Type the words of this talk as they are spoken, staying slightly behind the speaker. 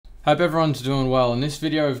Hope everyone's doing well. In this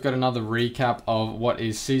video, we've got another recap of what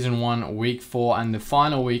is Season 1, Week 4, and the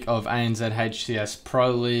final week of ANZ HCS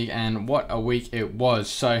Pro League, and what a week it was.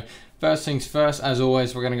 So, first things first, as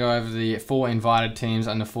always, we're going to go over the 4 invited teams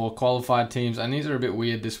and the 4 qualified teams, and these are a bit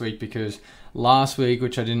weird this week because last week,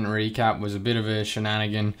 which I didn't recap, was a bit of a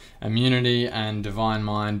shenanigan. Immunity and Divine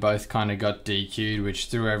Mind both kind of got DQ'd, which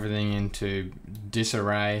threw everything into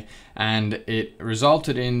disarray, and it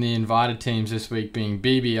resulted in the invited teams this week being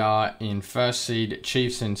BBR in first seed,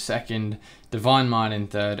 Chiefs in second, Divine Mind in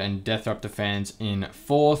third, and Deathrupt Fans in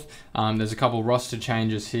fourth. There's a couple roster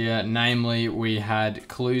changes here, namely we had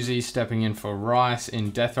Cluzy stepping in for Rice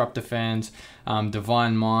in Deathrupt Fans.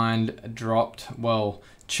 Divine Mind dropped, well,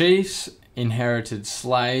 Chiefs inherited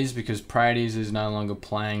Slays because Prades is no longer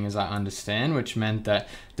playing, as I understand, which meant that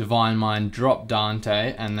Divine Mind dropped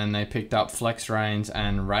Dante, and then they picked up Flex Reigns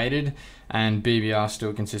and Raided, and BBR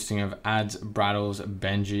still consisting of Ads, Brattles,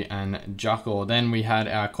 Benji, and Juckle. Then we had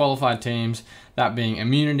our qualified teams, that being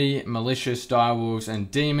Immunity, Malicious, Direwolves, and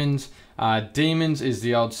Demons. Demons is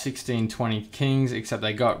the old 16-20 Kings, except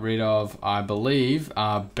they got rid of, I believe,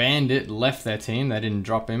 Bandit left their team. They didn't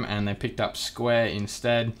drop him, and they picked up Square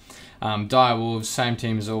instead. Direwolves, same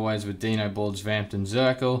team as always with Dino, Bulge, Vamped, and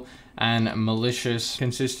Zirkle. And Malicious,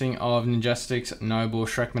 consisting of Ningestics, Noble,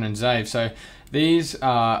 Shrekman, and Zave. So these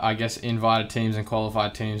are, I guess, invited teams and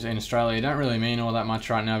qualified teams in Australia. Don't really mean all that much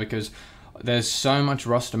right now because there's so much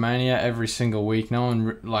roster mania every single week. No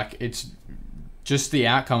one, like, it's just the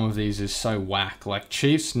outcome of these is so whack. Like,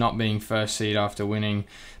 Chiefs not being first seed after winning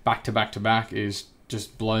back to back to back is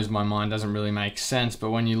just blows my mind. Doesn't really make sense, but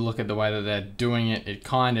when you look at the way that they're doing it, it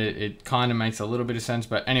kind of makes a little bit of sense.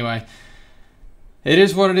 But anyway, it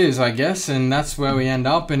is what it is, I guess, and that's where we end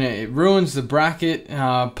up, and it ruins the bracket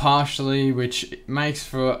partially, which makes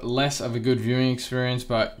for less of a good viewing experience,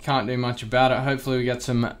 but can't do much about it. Hopefully we get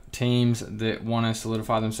some teams that want to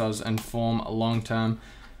solidify themselves and form long-term,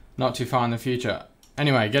 not too far in the future.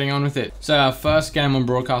 Anyway, getting on with it. So our first game on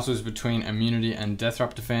broadcast was between Immunity and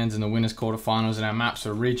Deathrupt Fans in the winners quarterfinals, and our maps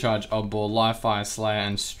were Recharge, Oddball, Livefire, Slayer,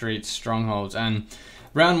 and Street Strongholds. And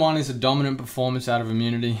round 1 is a dominant performance out of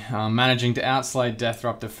Immunity, managing to outslay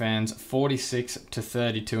Deathrupt Fans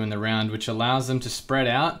 46-32 in the round, which allows them to spread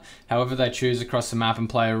out however they choose across the map and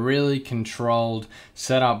play a really controlled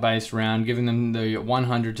setup-based round, giving them the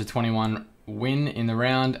 100-21 win in the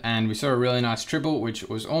round. And we saw a really nice triple, which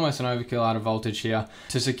was almost an overkill out of Voltage here,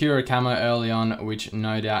 to secure a camo early on, which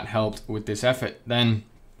no doubt helped with this effort. Then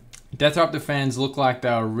Deathrupt Fans looked like they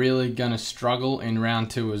were really going to struggle in round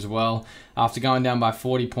 2 as well, after going down by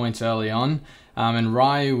 40 points early on. And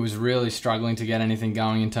Ryu was really struggling to get anything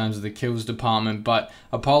going in terms of the kills department, but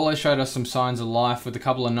Apollo showed us some signs of life with a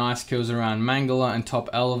couple of nice kills around Mangala and top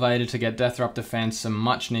elevator to get Deathrupt Fans some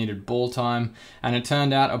much needed ball time. And it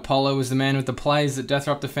turned out Apollo was the man with the plays that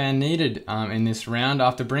Deathrupt Fan needed in this round.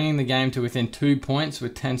 After bringing the game to within 2 points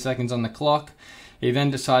with 10 seconds on the clock, he then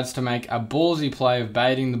decides to make a ballsy play of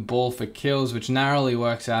baiting the ball for kills, which narrowly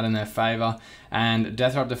works out in their favour. And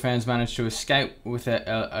Deathrupt Fans managed to escape with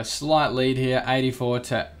a slight lead here,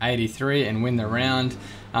 84-83, and win the round,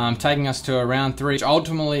 taking us to a round 3. Which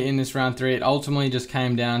ultimately, in this round 3, it ultimately just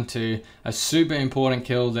came down to a super important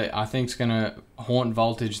kill that I think is going to haunt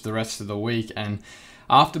Voltage the rest of the week. And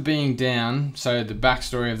after being down, so the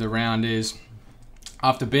backstory of the round is,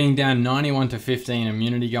 after being down 91-15,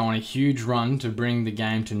 Immunity go on a huge run to bring the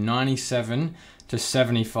game to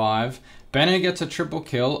 97-75. Benno gets a triple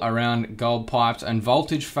kill around Gold Pipes, and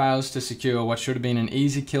Voltage fails to secure what should have been an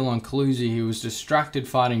easy kill on Cluzy. He was distracted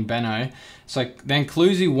fighting Benno. So then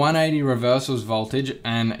Cluzy 180 reversals Voltage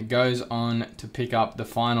and goes on to pick up the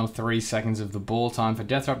final 3 seconds of the ball time for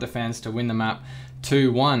Deathrupt Fans to win the map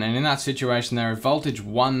 2-1. And in that situation there, if Voltage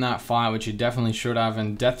won that fight, which he definitely should have,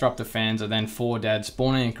 and Deathrupt Fans are then 4 dead,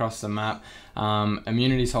 spawning across the map,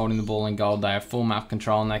 Immunity's holding the ball in gold, they have full map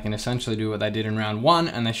control, and they can essentially do what they did in round 1,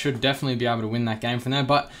 and they should definitely be able to win that game from there,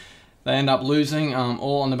 but they end up losing,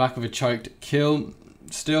 all on the back of a choked kill.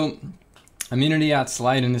 Still, Immunity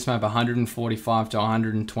outslayed in this map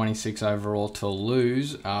 145-126 overall to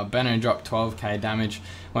lose. Benno dropped 12k damage,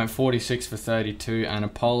 went 46 for 32, and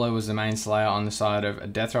Apollo was the main slayer on the side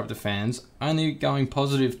of Deathrupt Fans, only going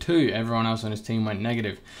 +2. Everyone else on his team went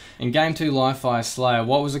negative. In Game 2, Livefire Slayer,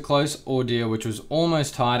 what was a close ordeal, which was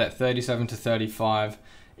almost tied at 37-35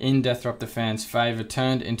 in Deathrupt Fans' favour,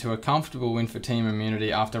 turned into a comfortable win for Team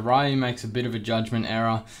Immunity after Ryu makes a bit of a judgment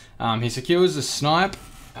error. He secures a snipe,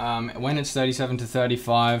 when it's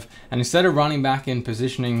 37-35, and instead of running back and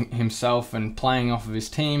positioning himself and playing off of his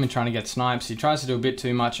team and trying to get snipes, he tries to do a bit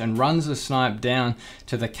too much and runs the snipe down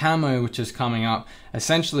to the camo, which is coming up,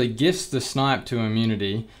 essentially gifts the snipe to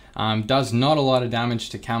immunity. Does not a lot of damage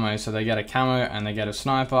to camo, so they get a camo and they get a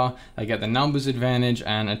sniper, they get the numbers advantage,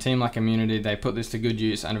 and a team like Immunity, they put this to good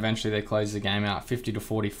use, and eventually they close the game out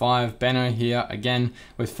 50-45. Benno here again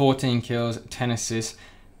with 14 kills, 10 assists,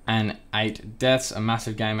 and 8 deaths. A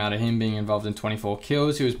massive game out of him, being involved in 24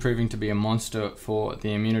 kills. He was proving to be a monster for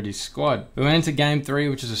the Immunity squad. We went into game 3,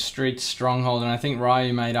 which is a street stronghold, and I think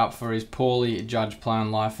Ryu made up for his poorly judged play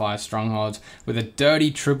on live fire strongholds with a dirty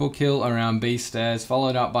triple kill around B stairs,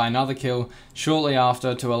 followed up by another kill shortly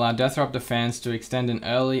after to allow Deathruptor fans to extend an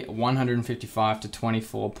early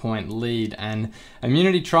 155-24 point lead. And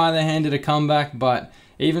Immunity tried their hand at a comeback, but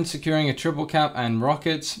even securing a triple cap and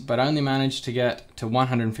rockets, but only managed to get to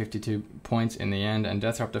 152 points in the end, and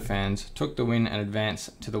Deathruptor fans took the win and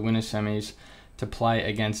advanced to the winners semis to play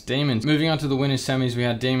against Demons. Moving on to the winners semis, we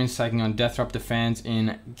had Demons taking on Deathruptor fans.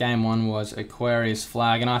 In game 1 was Aquarius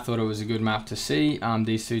Flag, and I thought it was a good map to see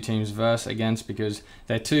these two teams verse against, because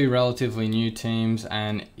they're two relatively new teams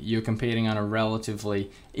and you're competing on a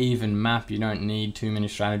relatively even map. You don't need too many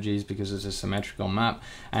strategies because it's a symmetrical map,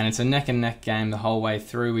 and it's a neck and neck game the whole way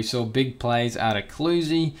through. We saw big plays out of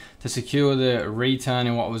Cluzy to secure the return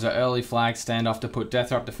in what was an early flag standoff to put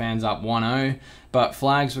Deathruptor fans up 1-0, but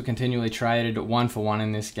flags were continually traded 1-for-1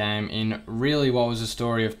 in this game in really what was a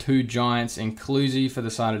story of two giants in Cluzy for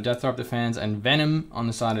the side of Deathruptor fans and Venom on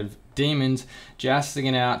the side of Demons, jousting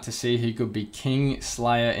it out to see who could be King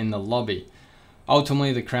Slayer in the lobby.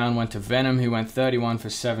 Ultimately, the crown went to Venom, who went 31 for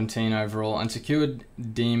 17 overall and secured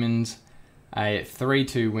Demons a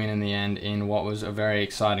 3-2 win in the end in what was a very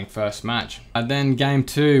exciting first match. Then game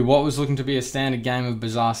 2, what was looking to be a standard game of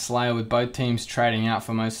Bizarre Slayer with both teams trading out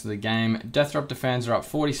for most of the game. Deathruptor fans are up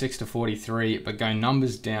 46-43 but go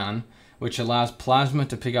numbers down, which allows Plasma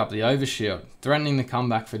to pick up the overshield, threatening the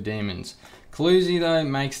comeback for Demons. Cluzy though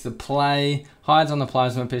makes the play, hides on the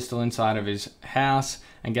plasma pistol inside of his house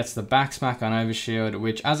and gets the backsmack on overshield,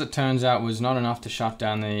 which as it turns out was not enough to shut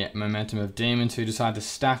down the momentum of Demons, who decide to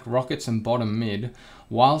stack rockets and bottom mid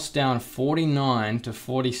whilst down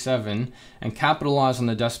 49-47 and capitalize on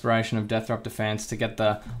the desperation of Deathruptor fans to get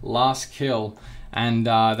the last kill. And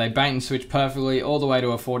they bait and switch perfectly all the way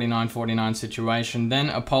to a 49-49 situation. Then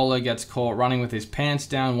Apollo gets caught running with his pants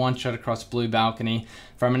down, one shot across blue balcony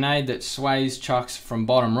from a nade that Sways chucks from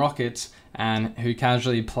bottom rockets, and who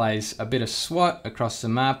casually plays a bit of SWAT across the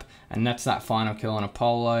map and nets that final kill on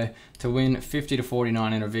Apollo to win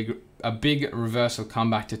 50-49 in a big reversal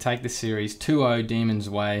comeback to take the series 2-0 Demons'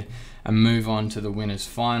 way and move on to the winners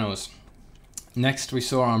finals. Next we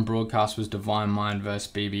saw on broadcast was Divine Mind versus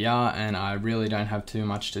BBR, and I really don't have too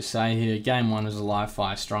much to say here. Game 1 was a live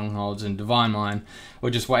fire strongholds, and Divine Mind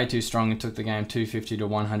were just way too strong and took the game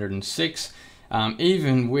 250-106.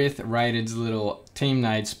 Even with Raided's little team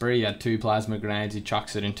nade spree, he had 2 plasma grenades, he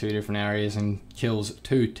chucks it in 2 different areas and kills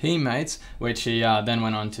 2 teammates, which he then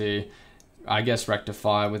went on to, I guess,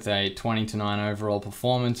 rectify with a 20-9 overall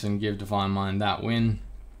performance and give Divine Mind that win.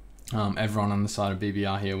 Everyone on the side of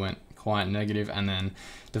BBR here went quite negative, and then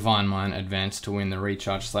Divine Mind advanced to win the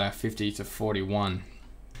Recharge Slayer 50-41.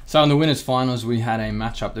 So in the winners finals we had a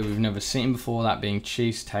matchup that we've never seen before, that being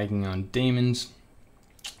Chiefs taking on Demons.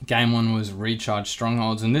 Game 1 was Recharge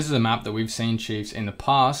Strongholds, and this is a map that we've seen Chiefs in the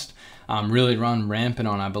past really run rampant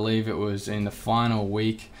on. I believe it was in the final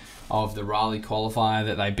week of the Raleigh qualifier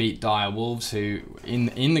that they beat Dire Wolves, who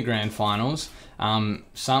in the grand finals,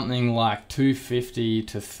 something like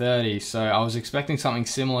 250-30. So I was expecting something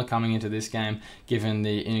similar coming into this game given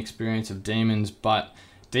the inexperience of Demons, but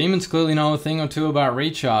Demons clearly know a thing or two about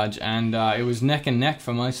Recharge, and it was neck and neck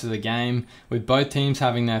for most of the game, with both teams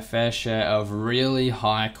having their fair share of really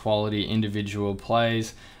high quality individual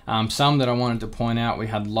plays. Some that I wanted to point out, we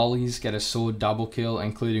had Lollies get a sword double kill,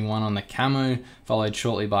 including one on the camo, followed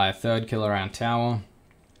shortly by a 3rd kill around tower.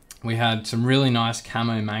 We had some really nice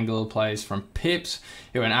camo Mangler plays from Pips,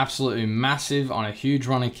 who went absolutely massive on a huge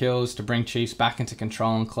run of kills to bring Chiefs back into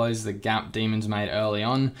control and close the gap Demons made early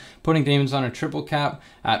on, putting Demons on a triple cap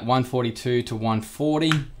at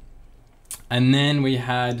 142-140. And then we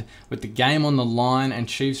had, with the game on the line and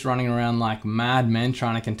Chiefs running around like madmen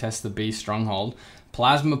trying to contest the B stronghold,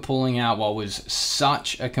 Plasma pulling out what was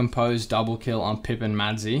such a composed double kill on Pip and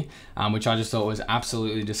Madzi, which I just thought was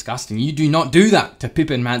absolutely disgusting. You do not do that to Pip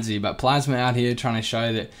and Madzi, but Plasma out here trying to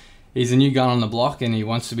show that he's a new gun on the block and he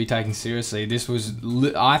wants to be taken seriously. This was,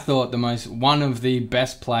 I thought, one of the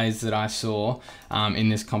best plays that I saw in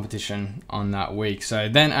this competition on that week. So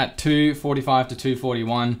then at 245 to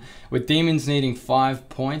 241, with Demons needing 5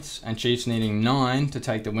 points and Chiefs needing 9 to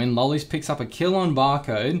take the win, Lollies picks up a kill on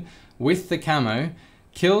Barcode with the camo,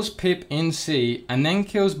 kills Pip in C, and then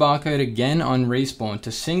kills Barcode again on respawn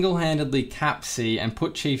to single-handedly cap C and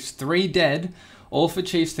put Chiefs 3 dead, all for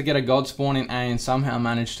Chiefs to get a god spawn in A and somehow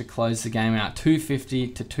manage to close the game out 250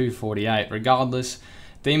 to 248. Regardless,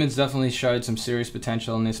 Demons definitely showed some serious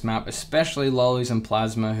potential in this map, especially Lollies and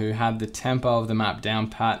Plasma, who had the tempo of the map down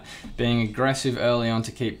pat, being aggressive early on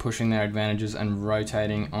to keep pushing their advantages and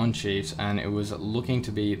rotating on Chiefs, and it was looking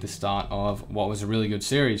to be the start of what was a really good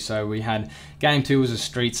series. So we had game 2 was a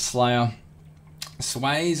Street Slayer.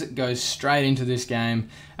 Sways goes straight into this game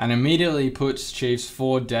and immediately puts Chiefs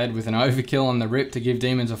 4 dead with an overkill on the rip to give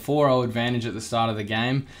Demons a 4-0 advantage at the start of the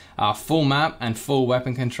game. Full map and full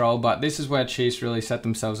weapon control, but this is where Chiefs really set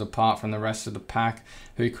themselves apart from the rest of the pack,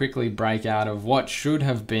 who quickly break out of what should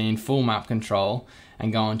have been full map control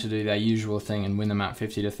and go on to do their usual thing and win the map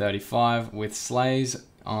 50 to 35, with Slays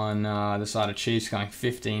on the side of Chiefs going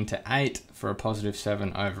 15 to 8 for a positive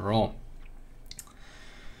 7 overall.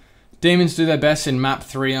 Demons do their best in map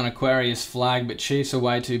 3 on Aquarius flag, but Chiefs are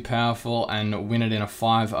way too powerful and win it in a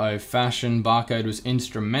 5-0 fashion. Barcode was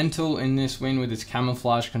instrumental in this win with his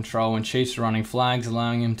camouflage control when Chiefs were running flags,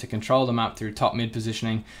 allowing him to control the map through top mid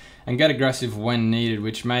positioning and get aggressive when needed,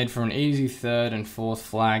 which made for an easy 3rd and 4th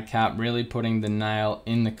flag cap, really putting the nail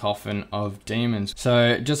in the coffin of Demons.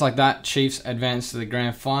 So just like that, Chiefs advanced to the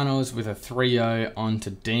grand finals with a 3-0 onto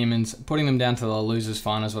Demons, putting them down to the losers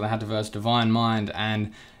finals where they had to verse Divine Mind,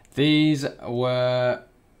 and these were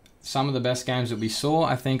some of the best games that we saw,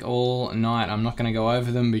 I think, all night. I'm not going to go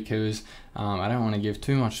over them because I don't want to give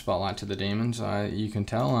too much spotlight to the Demons. You can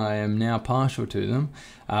tell I am now partial to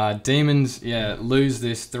them. Demons, yeah, lose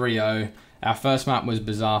this 3-0. Our first map was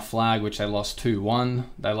Bizarre Flag, which they lost 2-1.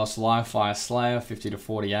 They lost Live Fire Slayer 50 to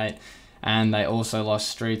 48. And they also lost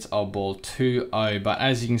Streets Oddball 2-0. But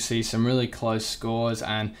as you can see, some really close scores,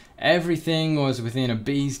 and everything was within a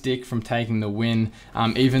bee's dick from taking the win.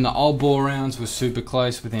 Even the Oddball rounds were super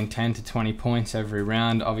close, within 10 to 20 points every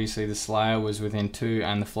round. Obviously, the Slayer was within 2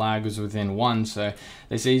 and the Flag was within 1. So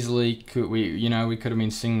this easily could, we could have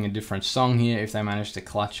been singing a different song here if they managed to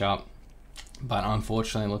clutch up. But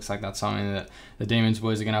unfortunately, it looks like that's something that the Demons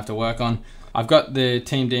boys are going to have to work on. I've got the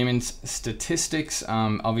Team Demons statistics,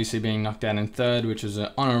 obviously being knocked out in 3rd, which was an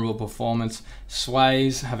honourable performance.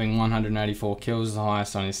 Sways having 184 kills, the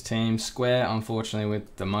highest on his team. Square, unfortunately,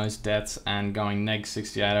 with the most deaths and going neg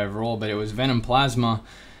 68 overall. But it was Venom Plasma,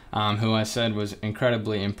 who I said was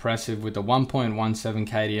incredibly impressive with the 1.17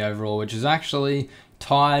 KD overall, which is actually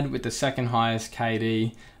tied with the 2nd highest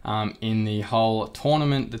KD in the whole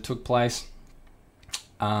tournament that took place.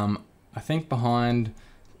 I think behind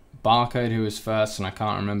Barcode, who was 1st, and I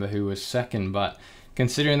can't remember who was 2nd, but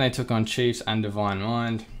considering they took on Chiefs and Divine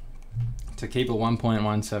Mind, to keep a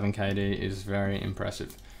 1.17 KD is very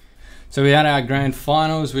impressive. So we had our grand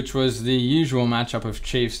finals, which was the usual matchup of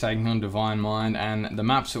Chiefs taking on Divine Mind, and the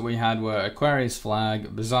maps that we had were Aquarius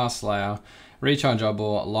Flag, Bizarre Slayer, Recharge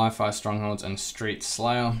Oddball, Live Fire Strongholds, and Street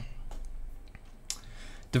Slayer.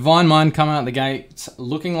 Divine Mind come out the gates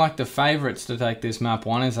looking like the favourites to take this map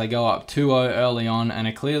 1 as they go up 2-0 early on and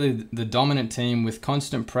are clearly the dominant team with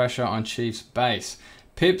constant pressure on Chiefs base.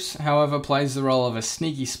 Pips, however, plays the role of a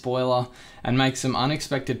sneaky spoiler and makes some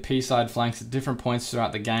unexpected P-side flanks at different points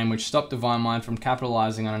throughout the game, which stop Divine Mind from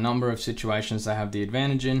capitalising on a number of situations they have the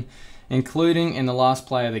advantage in, including in the last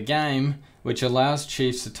play of the game, which allows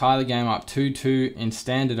Chiefs to tie the game up 2-2 in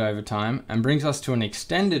standard overtime and brings us to an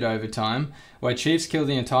extended overtime where Chiefs kill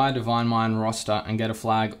the entire Divine Mind roster and get a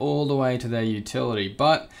flag all the way to their utility.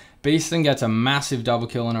 But Beaston gets a massive double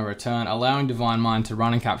kill in a return, allowing Divine Mind to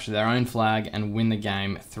run and capture their own flag and win the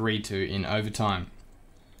game 3-2 in overtime.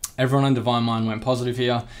 Everyone on Divine Mind went positive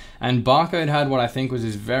here, and Barcode had what I think was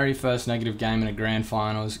his very first negative game in a grand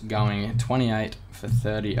finals, going 28 for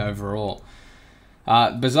 30 overall.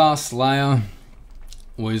 Bizarre Slayer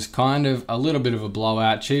was kind of a little bit of a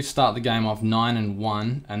blowout. Chiefs start the game off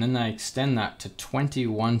 9-1, and then they extend that to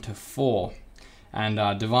 21-4.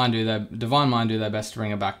 And Divine Mind do their best to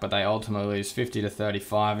bring it back, but they ultimately lose 50 to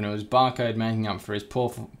 35, and it was Barcode making up for his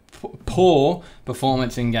poor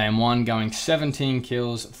performance in game 1, going 17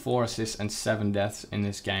 kills, 4 assists, and 7 deaths in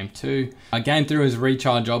this game 2. Game 3 was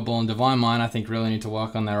Recharge Oddball, and Divine Mind I think really need to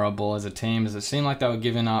work on their oddball as a team, as it seemed like they were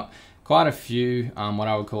giving up quite a few what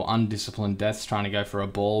I would call undisciplined deaths, trying to go for a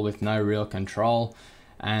ball with no real control,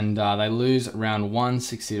 and they lose round 1,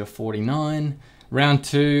 60 to 49. Round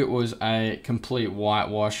 2 was a complete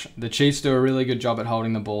whitewash. The Chiefs do a really good job at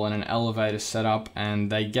holding the ball in an elevator setup,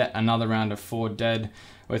 and they get another round of 4 dead,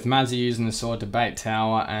 with Mazzy using the sword to bait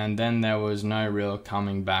tower, and then there was no real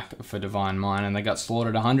coming back for Divine Mind, and they got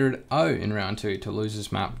slaughtered 100-0 in round 2 to lose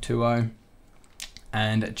this map 2-0.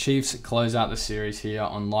 And Chiefs close out the series here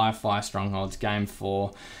on Live Fire Strongholds Game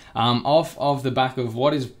 4, off of the back of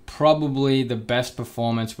what is probably the best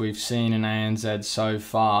performance we've seen in ANZ so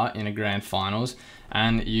far in a grand finals.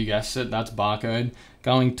 And you guessed it, that's Barcode,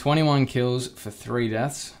 going 21 kills for 3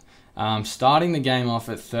 deaths. Starting the game off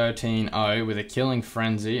at 13-0 with a killing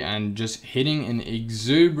frenzy and just hitting an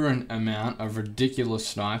exuberant amount of ridiculous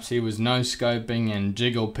snipes. He was no-scoping and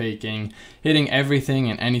jiggle-peeking, hitting everything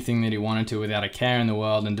and anything that he wanted to without a care in the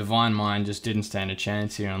world, and Divine Mind just didn't stand a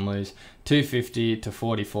chance here and lose 250 to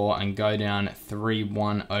 44 and go down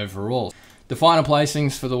 3-1 overall. The final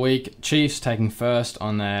placings for the week, Chiefs taking first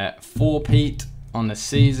on their 4-peat on the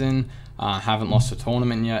season, haven't lost a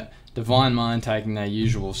tournament yet. Divine Mind taking their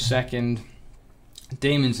usual second,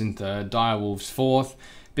 Demons in third, Direwolves fourth,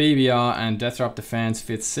 BBR and Deathrupt Defense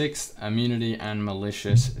 5th, 6th, Immunity and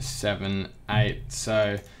Malicious 7, 8.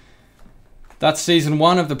 So that's season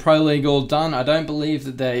 1 of the Pro League all done. I don't believe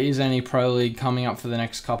that there is any Pro League coming up for the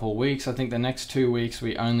next couple of weeks. I think the next 2 weeks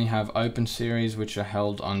we only have Open Series, which are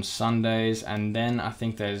held on Sundays, and then I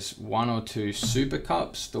think there's 1 or 2 Super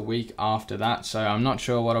Cups the week after that. So I'm not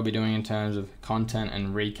sure what I'll be doing in terms of content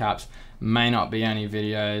and recaps. May not be any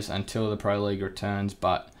videos until the Pro League returns,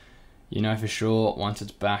 but you know for sure once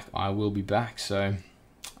it's back, I will be back. So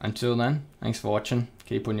until then, thanks for watching.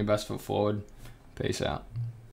 Keep putting your best foot forward. Peace out.